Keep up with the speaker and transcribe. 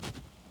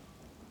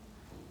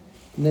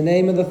In the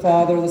name of the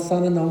Father, the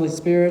Son, and the Holy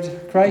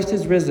Spirit, Christ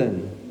is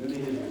risen.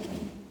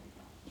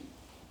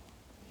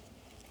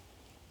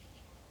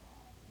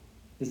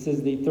 This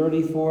is the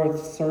 34th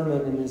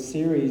sermon in this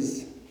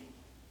series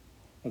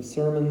of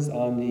sermons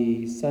on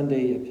the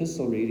Sunday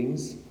epistle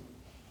readings.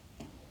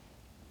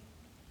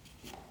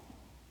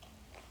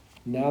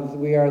 Now that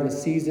we are in the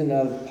season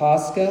of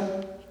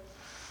Pascha,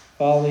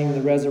 following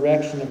the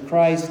resurrection of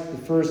Christ, the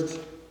first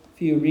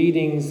few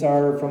readings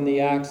are from the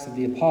Acts of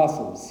the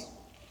Apostles,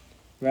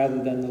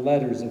 rather than the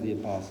letters of the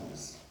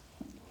apostles.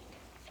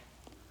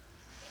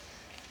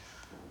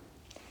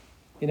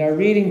 In our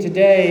reading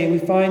today, we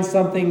find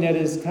something that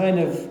is kind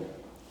of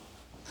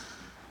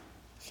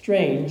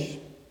strange,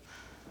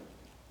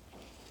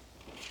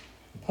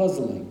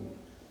 puzzling.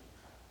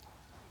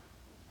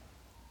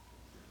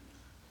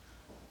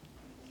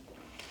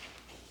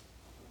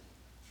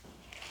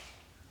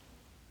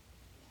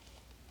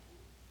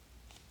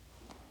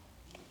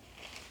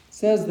 It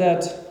says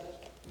that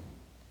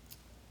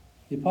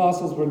the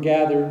apostles were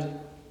gathered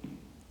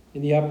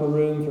in the upper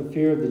room for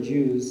fear of the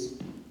Jews.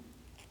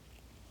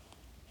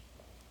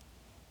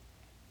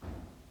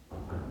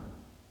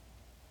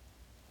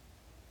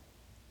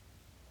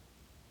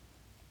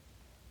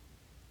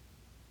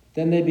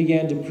 Then they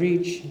began to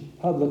preach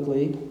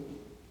publicly.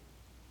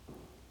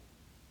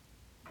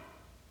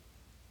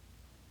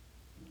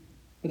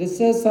 But it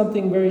says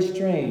something very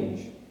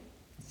strange. It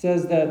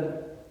says that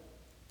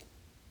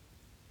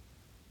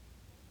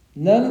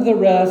none of the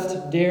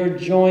rest dared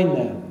join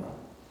them,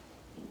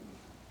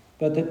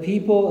 but the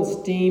people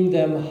esteemed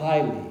them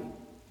highly.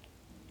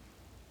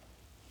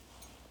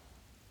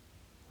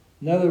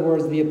 In other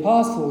words, the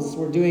apostles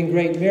were doing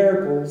great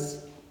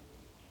miracles,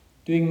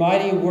 doing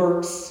mighty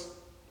works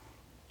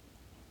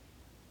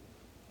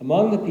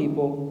among the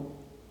people,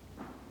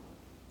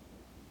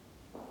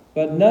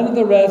 but none of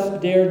the rest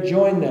dared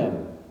join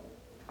them.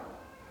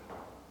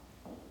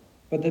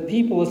 But the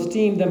people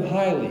esteemed them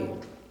highly.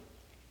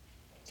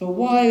 So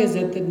why is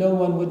it that no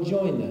one would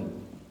join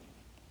them?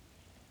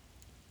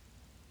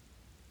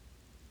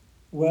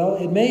 Well,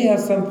 it may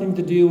have something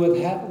to do with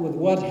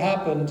what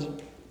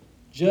happened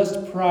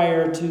just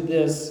prior to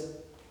this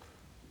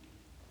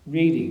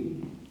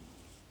reading.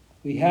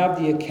 We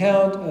have the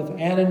account of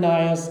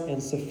Ananias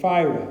and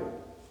Sapphira.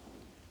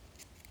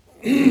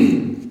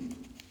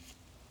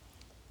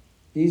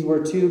 These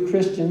were two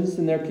Christians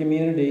in their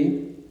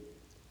community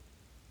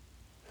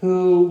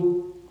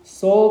who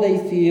sold a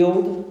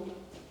field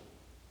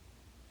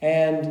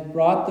and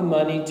brought the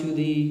money to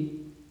the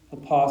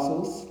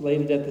apostles, laid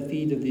it at the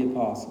feet of the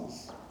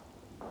apostles,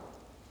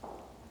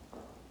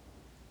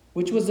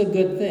 which was a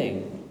good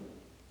thing.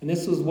 And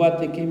this was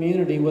what the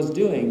community was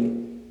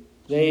doing.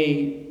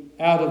 They,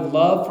 out of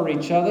love for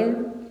each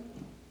other,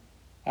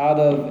 out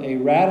of a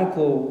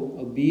radical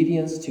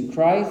obedience to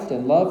Christ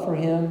and love for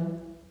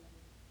Him,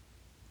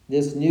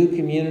 this new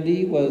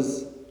community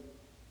was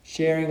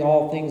sharing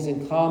all things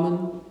in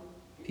common.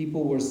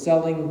 People were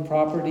selling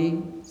property,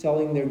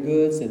 selling their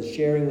goods, and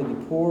sharing with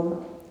the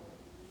poor.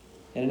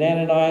 And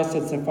Ananias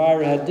and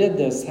Sapphira had done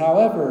this.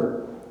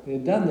 However,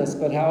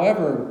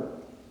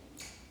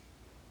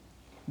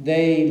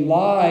 they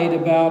lied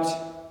about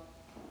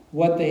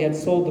what they had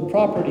sold the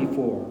property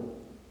for.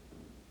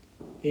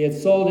 They had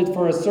sold it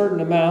for a certain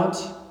amount,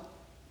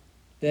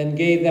 then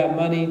gave that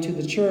money to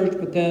the church,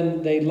 but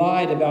then they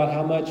lied about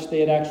how much they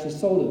had actually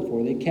sold it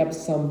for. They kept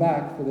some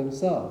back for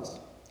themselves,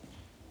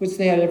 which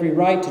they had every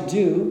right to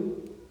do,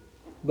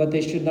 but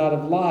they should not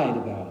have lied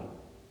about it.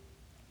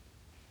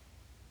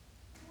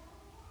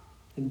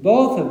 And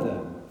both of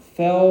them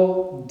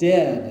fell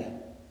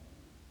dead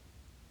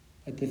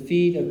at the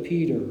feet of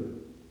Peter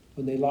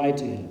when they lied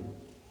to him.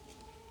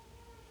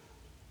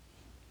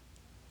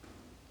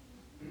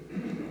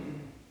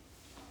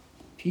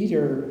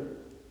 Peter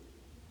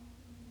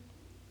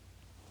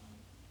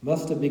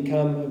must have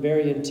become a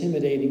very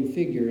intimidating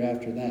figure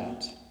after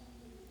that.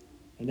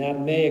 And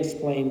that may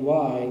explain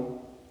why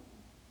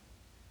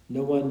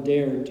no one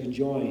dared to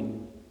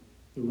join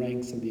the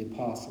ranks of the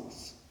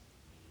apostles.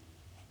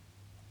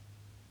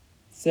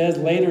 It says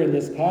later in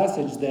this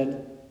passage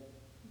that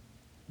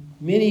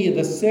many of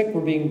the sick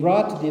were being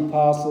brought to the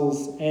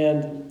apostles,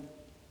 and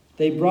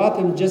they brought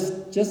them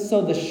just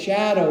so the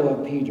shadow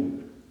of Peter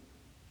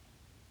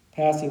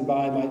passing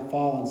by might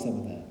fall on some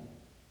of them.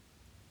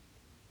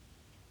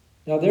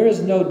 Now, there is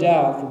no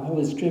doubt from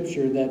Holy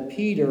Scripture that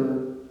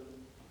Peter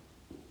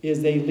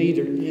is the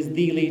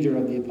leader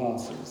of the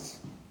apostles.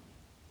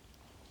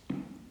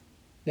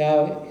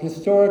 Now,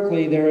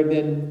 historically, there have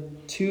been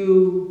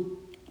two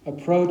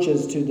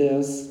approaches to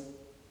this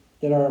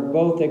that are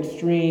both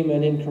extreme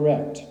and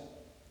incorrect.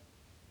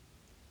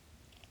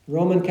 The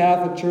Roman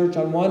Catholic Church,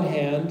 on one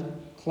hand,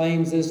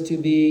 claims this to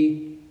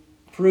be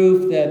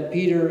proof that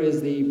Peter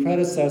is the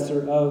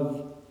predecessor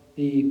of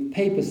the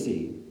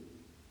papacy,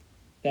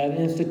 that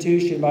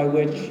institution by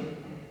which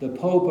the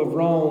Pope of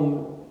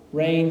Rome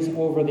reigns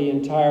over the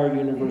entire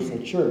universal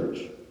church.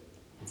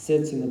 It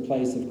sits in the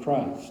place of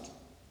Christ.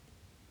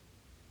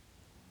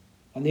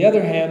 On the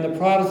other hand, the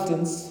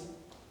Protestants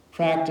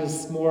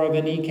practice more of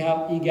an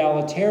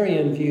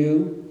egalitarian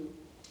view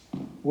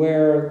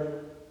where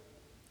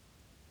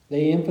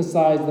they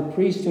emphasize the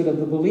priesthood of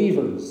the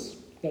believers,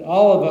 that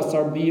all of us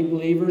are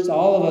believers,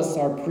 all of us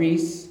are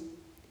priests,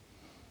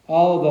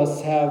 all of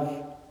us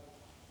have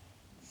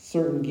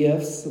certain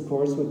gifts, of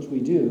course, which we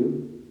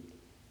do,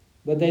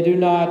 but they do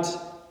not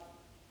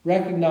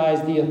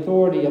recognize the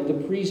authority of the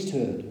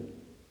priesthood.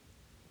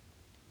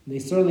 They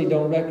certainly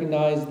don't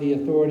recognize the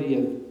authority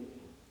of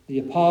the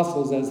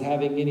apostles as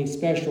having any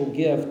special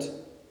gift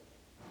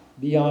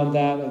beyond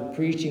that of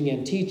preaching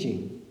and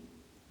teaching.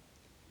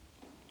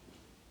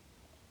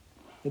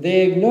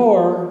 They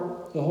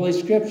ignore the Holy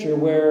Scripture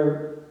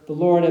where the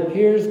Lord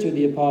appears to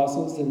the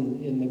apostles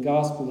in the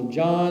Gospel of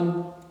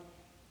John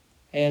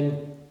and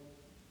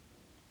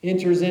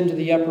enters into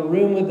the upper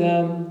room with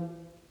them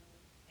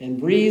and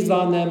breathes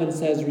on them and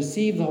says,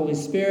 "Receive the Holy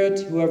Spirit.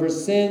 Whoever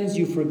sins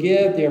you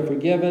forgive, they are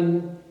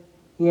forgiven.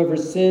 Whoever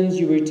sins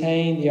you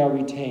retain, they are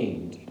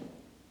retained."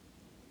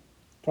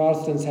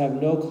 Protestants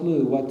have no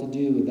clue what to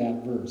do with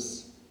that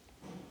verse.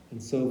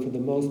 And so for the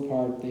most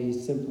part, they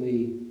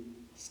simply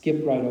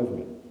skip right over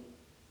it.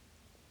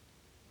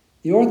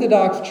 The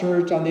Orthodox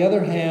Church, on the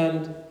other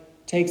hand,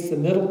 takes the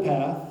middle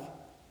path,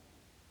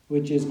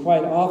 which is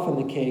quite often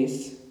the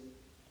case.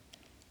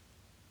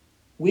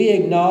 We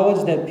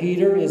acknowledge that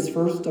Peter is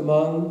first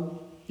among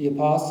the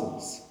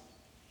apostles.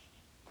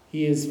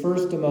 He is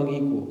first among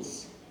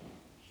equals.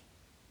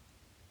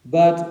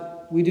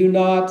 But we do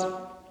not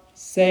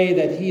say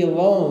that he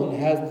alone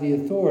has the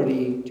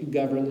authority to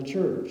govern the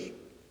church.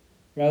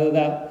 Rather,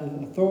 that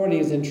authority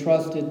is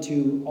entrusted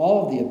to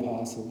all of the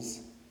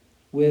apostles,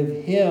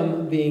 with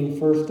him being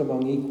first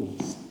among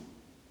equals.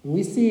 And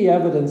we see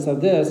evidence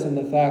of this in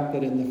the fact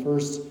that in the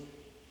first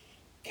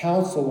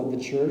council of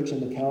the church, in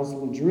the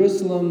Council of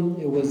Jerusalem,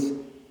 it was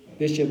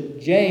Bishop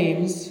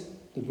James,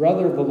 the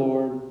brother of the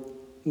Lord,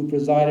 who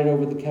presided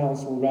over the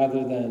council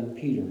rather than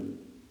Peter.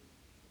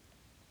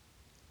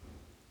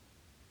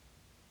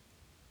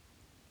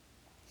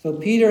 So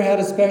Peter had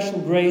a special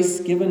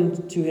grace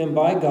given to him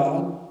by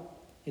God,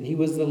 and he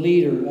was the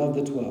leader of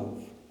the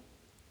 12.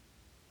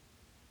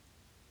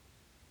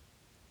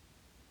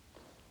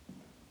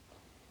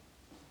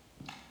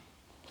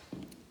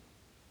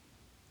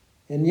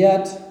 And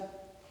yet,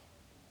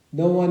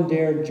 no one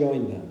dared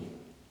join them.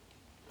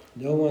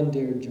 No one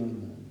dared join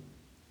them.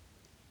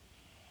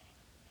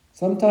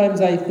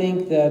 Sometimes I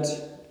think that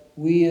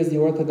we as the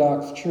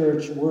Orthodox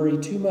Church worry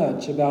too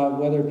much about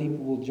whether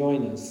people will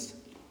join us.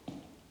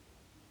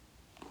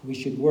 We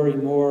should worry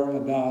more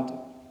about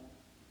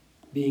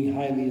being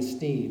highly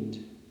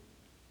esteemed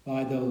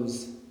by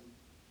those,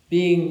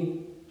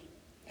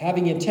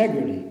 having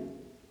integrity,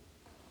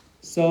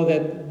 so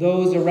that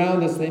those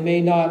around us, they may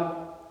not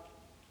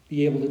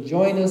be able to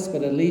join us,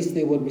 but at least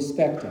they would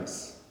respect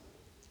us.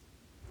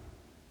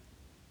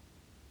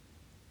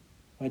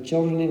 My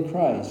children in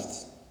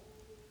Christ,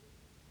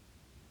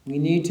 we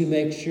need to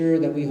make sure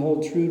that we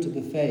hold true to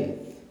the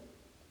faith,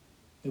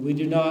 that we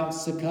do not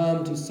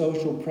succumb to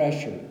social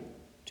pressure,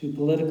 to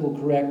political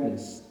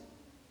correctness,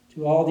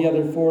 to all the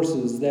other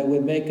forces that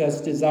would make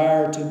us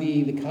desire to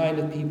be the kind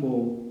of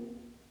people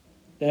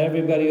that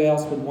everybody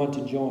else would want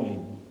to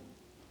join.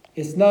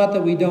 It's not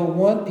that we don't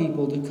want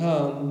people to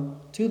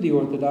come to the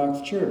Orthodox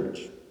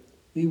Church.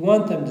 We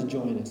want them to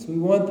join us. We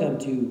want them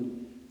to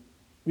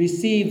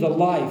receive the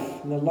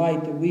life and the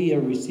light that we are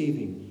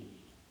receiving.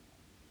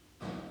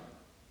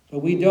 But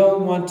we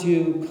don't want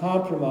to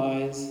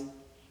compromise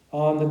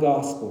on the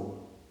gospel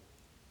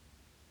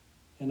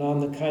and on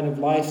the kind of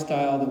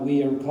lifestyle that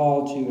we are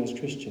called to as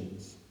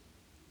Christians,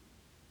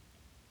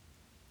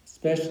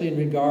 especially in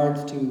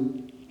regards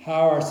to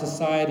how our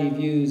society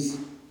views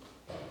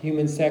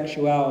human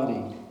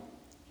sexuality,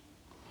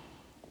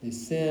 the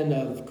sin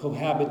of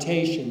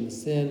cohabitation, the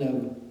sin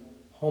of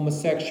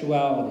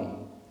homosexuality,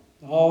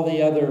 all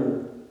the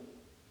other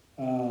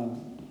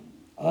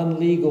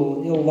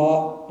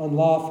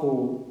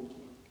unlawful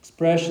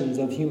expressions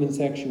of human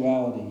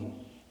sexuality.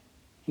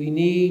 We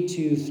need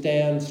to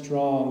stand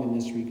strong in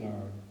this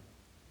regard.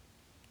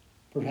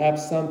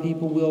 Perhaps some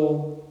people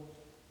will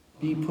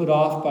be put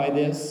off by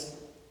this,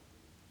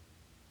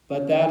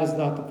 but that is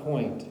not the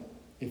point.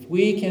 If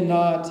we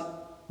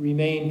cannot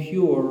remain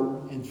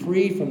pure and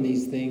free from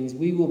these things,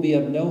 we will be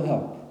of no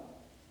help,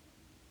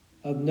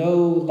 of no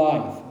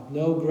life, of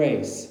no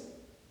grace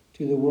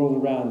to the world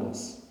around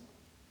us.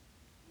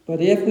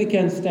 But if we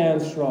can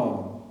stand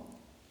strong,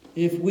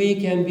 if we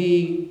can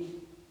be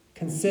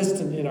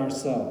consistent in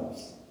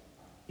ourselves,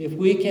 if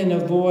we can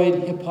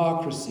avoid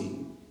hypocrisy,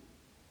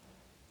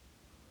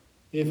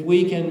 if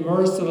we can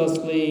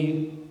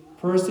mercilessly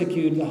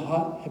persecute the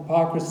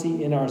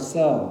hypocrisy in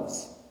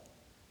ourselves,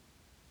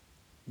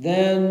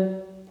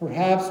 then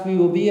perhaps we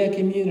will be a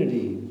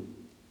community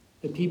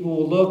that people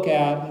will look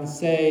at and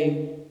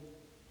say,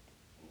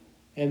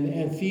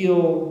 and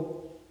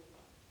feel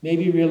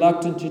maybe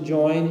reluctant to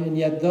join, and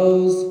yet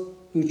those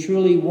who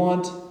truly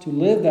want to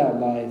live that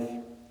life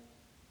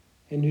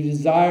and who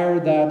desire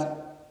that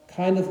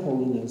kind of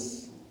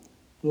holiness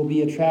will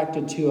be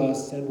attracted to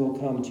us and will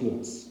come to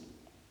us.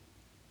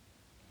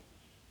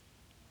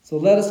 So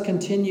let us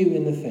continue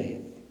in the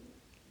faith.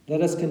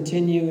 Let us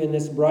continue in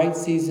this bright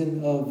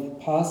season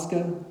of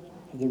Pascha,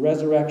 of the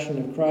resurrection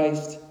of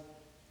Christ.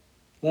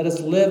 Let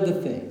us live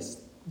the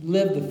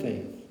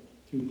faith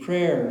through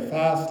prayer,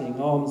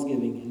 fasting,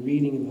 almsgiving, and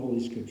reading of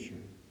Holy Scripture,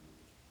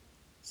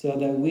 so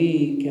that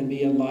we can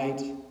be a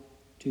light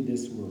to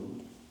this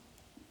world.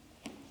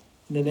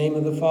 In the name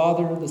of the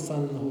Father, the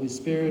Son, and the Holy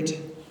Spirit,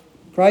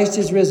 Christ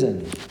is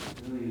risen.